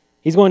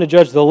he's going to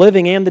judge the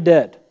living and the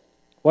dead.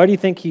 Why do you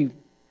think he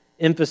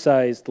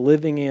emphasized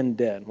living and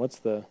dead? What's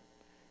the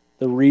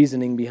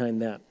reasoning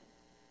behind that?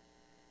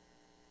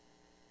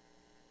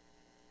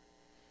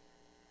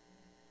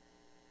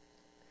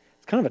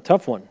 It's kind of a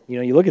tough one.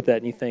 You look at that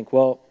and you think,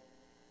 well,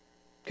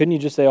 couldn't you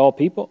just say all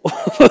people?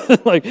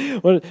 Like,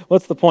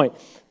 what's the point?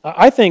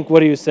 I think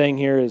what he was saying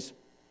here is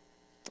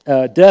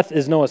death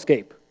is no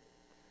escape.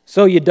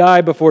 So you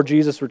die before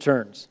Jesus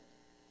returns.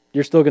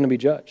 You're still going to be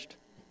judged,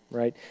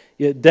 right?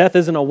 Death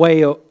isn't a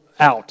way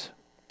out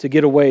to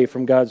get away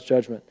from God's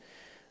judgment.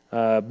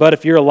 But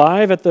if you're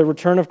alive at the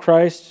return of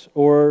Christ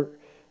or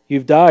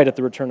you've died at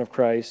the return of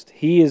Christ,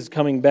 He is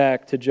coming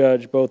back to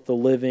judge both the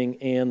living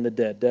and the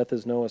dead. Death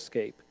is no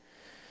escape.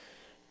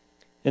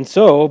 And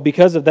so,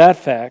 because of that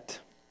fact,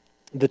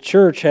 the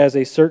church has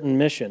a certain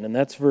mission, and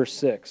that's verse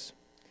 6.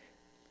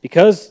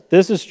 Because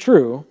this is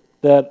true,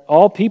 that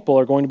all people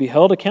are going to be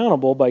held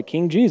accountable by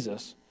King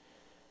Jesus,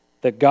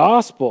 the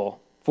gospel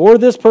for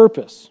this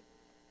purpose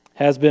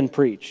has been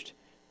preached,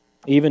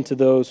 even to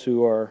those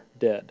who are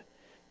dead.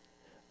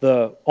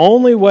 The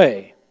only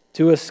way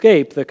to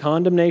escape the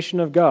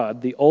condemnation of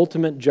God, the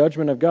ultimate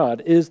judgment of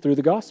God, is through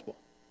the gospel.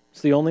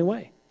 It's the only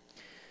way.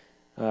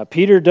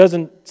 Peter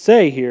doesn't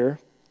say here,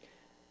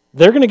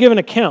 they're going to give an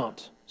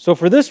account. So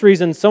for this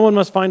reason, someone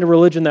must find a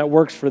religion that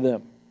works for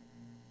them.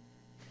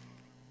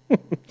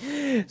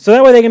 So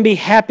that way they can be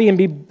happy and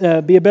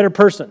be a better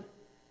person.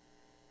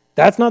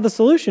 That's not the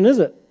solution, is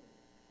it?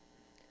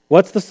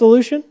 What's the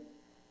solution?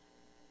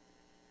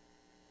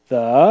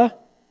 The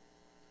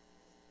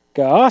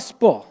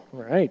gospel,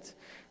 right?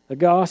 The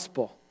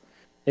gospel.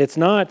 It's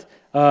not,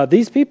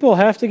 these people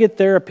have to get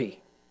therapy.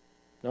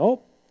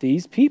 Nope,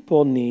 these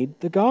people need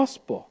the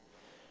gospel.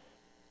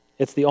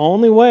 It's the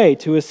only way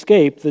to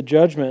escape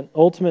the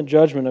ultimate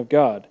judgment of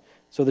God.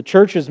 So the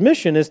church's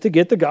mission is to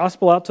get the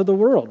gospel out to the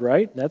world,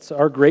 right? That's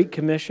our great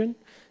commission,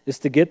 is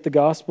to get the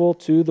gospel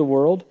to the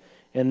world.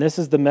 And this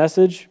is the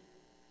message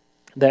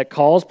that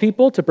calls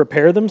people to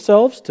prepare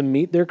themselves to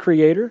meet their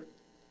Creator.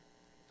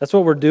 That's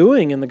what we're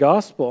doing in the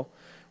gospel.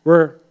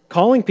 We're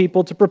calling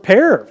people to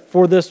prepare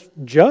for this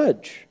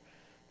judge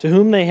to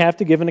whom they have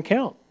to give an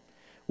account.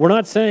 We're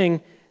not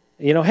saying,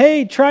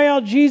 hey, try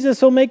out Jesus,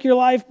 He'll make your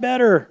life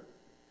better.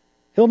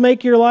 He'll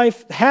make your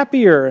life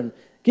happier and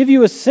give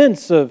you a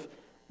sense of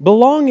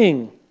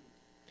belonging.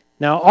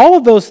 Now, all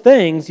of those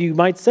things you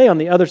might say on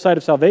the other side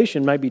of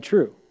salvation might be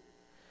true.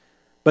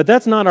 But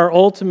that's not our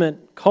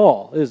ultimate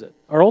call, is it?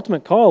 Our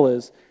ultimate call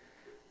is,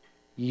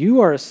 you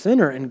are a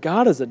sinner and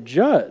God is a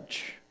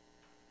judge.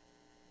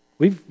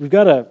 We've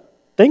got to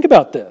think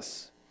about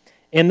this.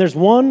 And there's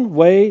one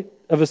way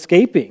of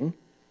escaping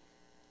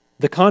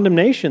the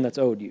condemnation that's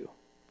owed you,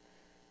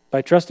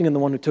 by trusting in the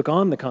one who took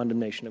on the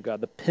condemnation of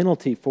God, the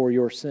penalty for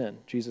your sin,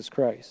 Jesus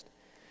Christ.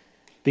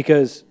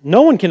 Because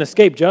no one can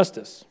escape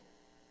justice.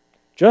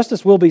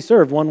 Justice will be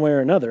served one way or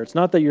another. It's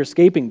not that you're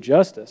escaping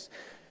justice.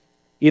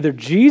 Either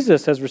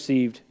Jesus has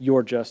received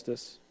your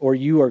justice or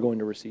you are going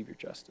to receive your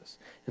justice.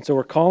 And so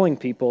we're calling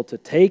people to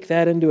take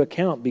that into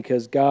account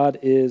because God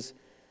is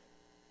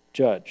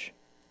judge.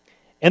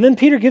 And then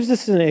Peter gives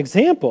us an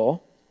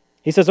example.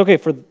 He says, okay,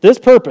 for this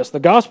purpose, the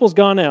gospel's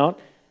gone out,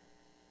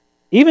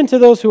 even to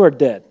those who are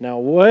dead. Now,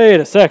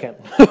 wait a second.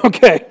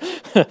 Okay.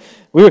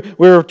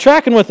 We're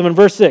tracking with them in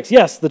verse 6.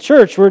 Yes, the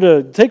church, we're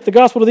to take the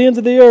gospel to the ends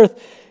of the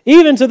earth,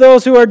 even to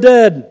those who are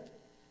dead.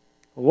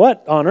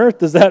 What on earth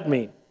does that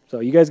mean? So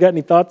you guys got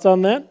any thoughts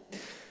on that?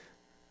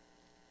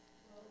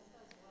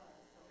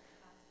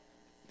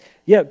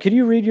 Yeah, could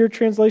you read your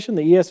translation,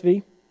 the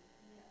ESV?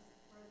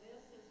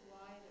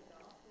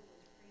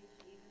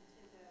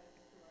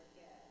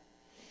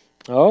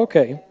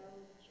 Okay.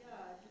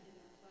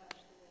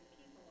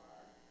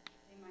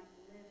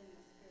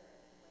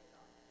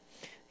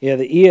 Yeah,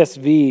 the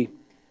ESV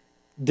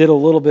did a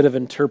little bit of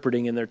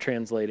interpreting in their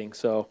translating,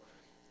 so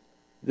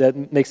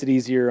that makes it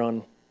easier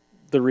on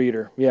the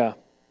reader. Yeah,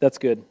 that's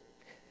good.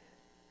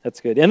 That's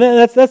good. And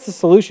that's the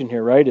solution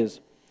here, right?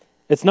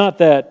 It's not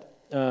that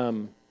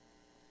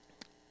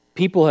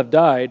people have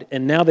died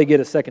and now they get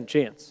a second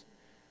chance.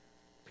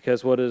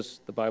 Because what does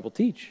the Bible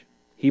teach?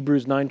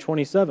 Hebrews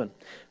 9:27.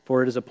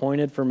 For it is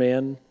appointed for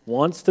man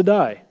once to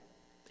die,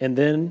 and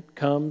then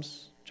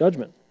comes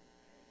judgment.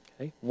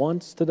 Okay?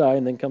 Once to die,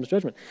 and then comes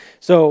judgment.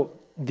 So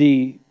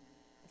the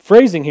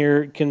phrasing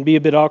here can be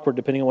a bit awkward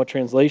depending on what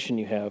translation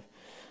you have.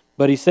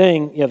 But he's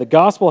saying, the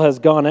gospel has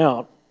gone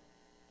out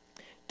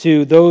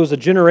to those a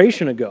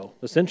generation ago,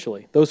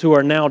 essentially, those who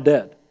are now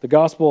dead. The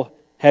gospel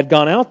had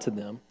gone out to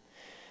them,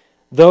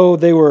 though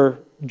they were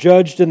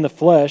judged in the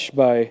flesh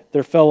by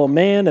their fellow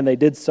man and they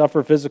did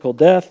suffer physical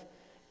death.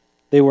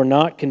 They were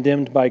not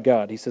condemned by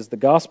God. He says the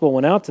gospel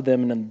went out to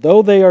them, and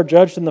though they are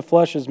judged in the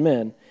flesh as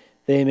men,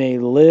 they may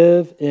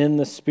live in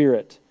the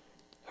Spirit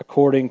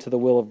according to the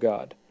will of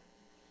God.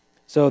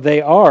 So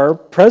they are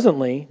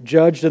presently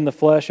judged in the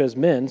flesh as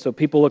men. So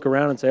people look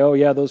around and say, oh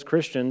yeah, those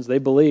Christians, they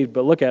believed,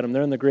 but look at them,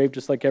 they're in the grave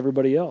just like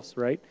everybody else,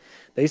 right?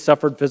 They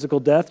suffered physical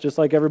death just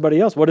like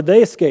everybody else. What did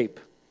they escape?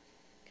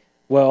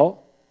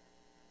 Well,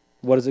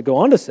 what does it go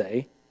on to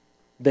say?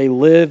 They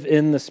live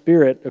in the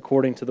Spirit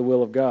according to the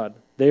will of God.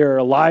 They are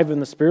alive in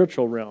the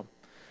spiritual realm.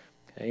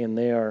 Okay, and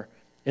they are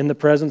in the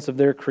presence of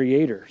their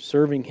Creator,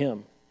 serving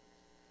Him.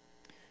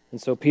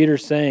 And so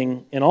Peter's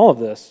saying, in all of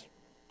this,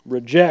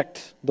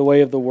 reject the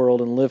way of the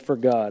world and live for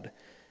God.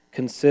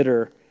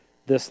 Consider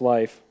this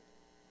life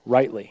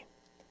rightly,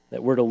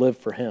 that we're to live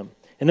for Him.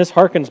 And this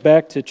harkens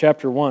back to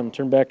chapter 1.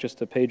 Turn back just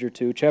a page or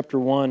two. Chapter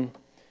 1,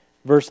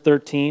 verse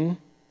 13,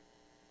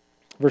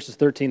 verses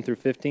 13 through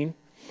 15.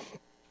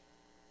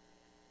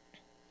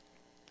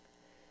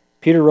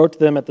 Peter wrote to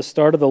them at the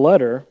start of the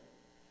letter,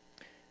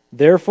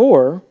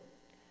 therefore,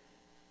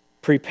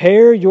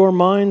 prepare your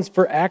minds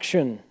for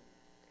action.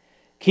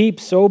 Keep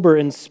sober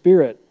in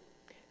spirit.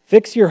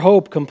 Fix your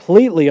hope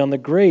completely on the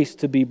grace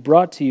to be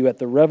brought to you at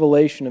the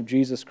revelation of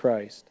Jesus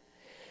Christ.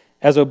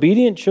 As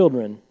obedient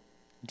children,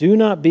 do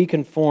not be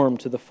conformed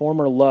to the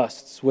former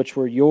lusts which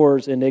were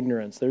yours in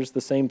ignorance. There's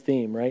the same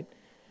theme, right?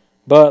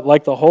 But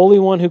like the Holy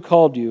One who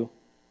called you,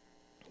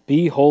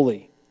 be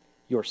holy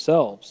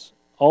yourselves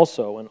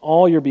also in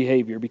all your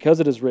behavior, because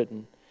it is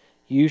written,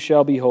 you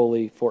shall be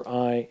holy, for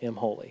I am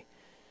holy.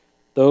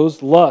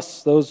 Those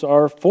lusts, those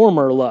are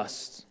former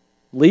lusts.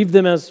 Leave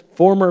them as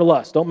former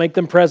lusts. Don't make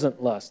them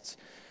present lusts.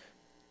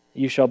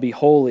 You shall be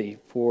holy,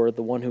 for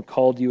the one who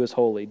called you is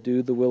holy.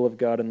 Do the will of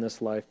God in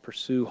this life.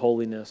 Pursue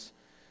holiness,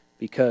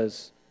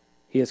 because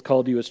He has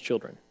called you as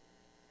children.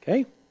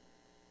 Okay?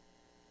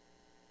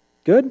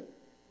 Good?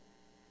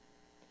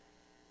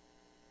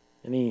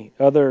 Any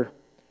other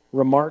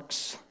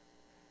remarks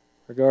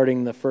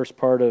regarding the first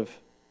part of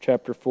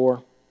chapter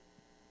 4?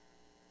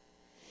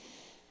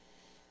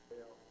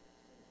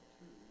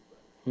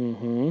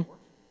 Mm-hmm.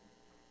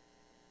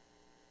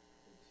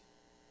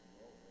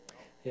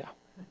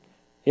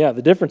 Yeah,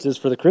 the difference is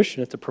for the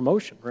Christian, it's a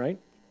promotion, right?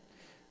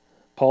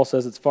 Paul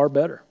says it's far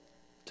better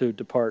to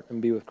depart and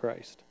be with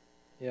Christ.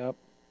 Yep.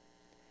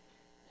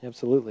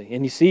 Absolutely.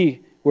 And you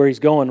see where he's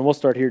going, and we'll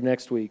start here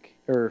next week,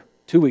 or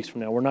 2 weeks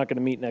from now. We're not going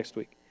to meet next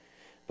week.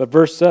 But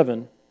verse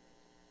 7,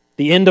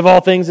 the end of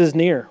all things is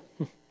near.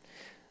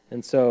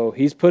 And so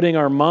he's putting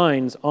our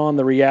minds on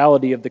the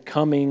reality of the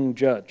coming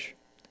judge.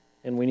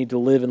 And we need to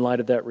live in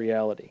light of that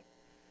reality.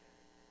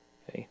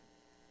 Okay.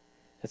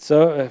 It's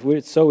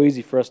so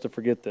easy for us to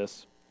forget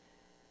this,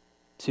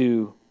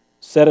 to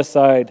set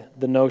aside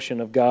the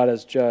notion of God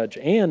as judge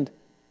and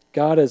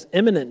God as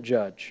imminent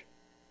judge.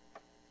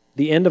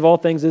 The end of all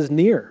things is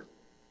near.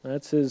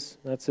 That's his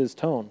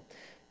tone.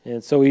 And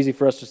it's so easy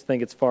for us to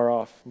think it's far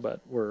off,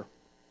 but we're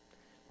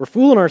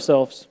fooling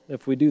ourselves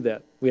if we do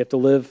that. We have to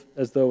live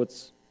as though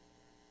it's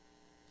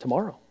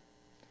tomorrow.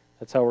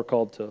 That's how we're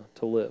called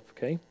to live,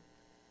 okay?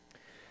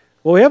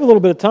 Well, we have a little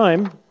bit of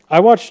time.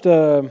 I watched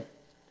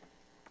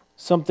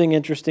something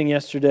interesting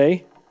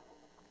yesterday.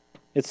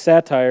 It's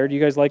satire. Do you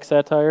guys like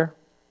satire?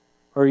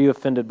 Or are you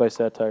offended by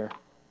satire?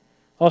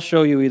 I'll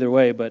show you either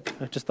way, but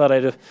I just thought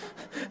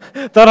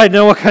I'd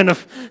know what kind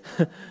of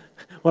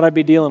what I'd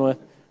be dealing with.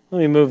 Let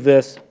me move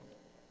this.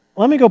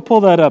 Let me go pull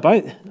that up.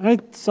 I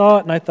saw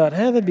it and I thought,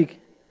 hey,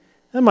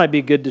 that might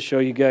be good to show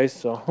you guys,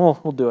 so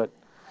we'll do it.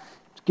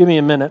 Just give me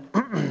a minute.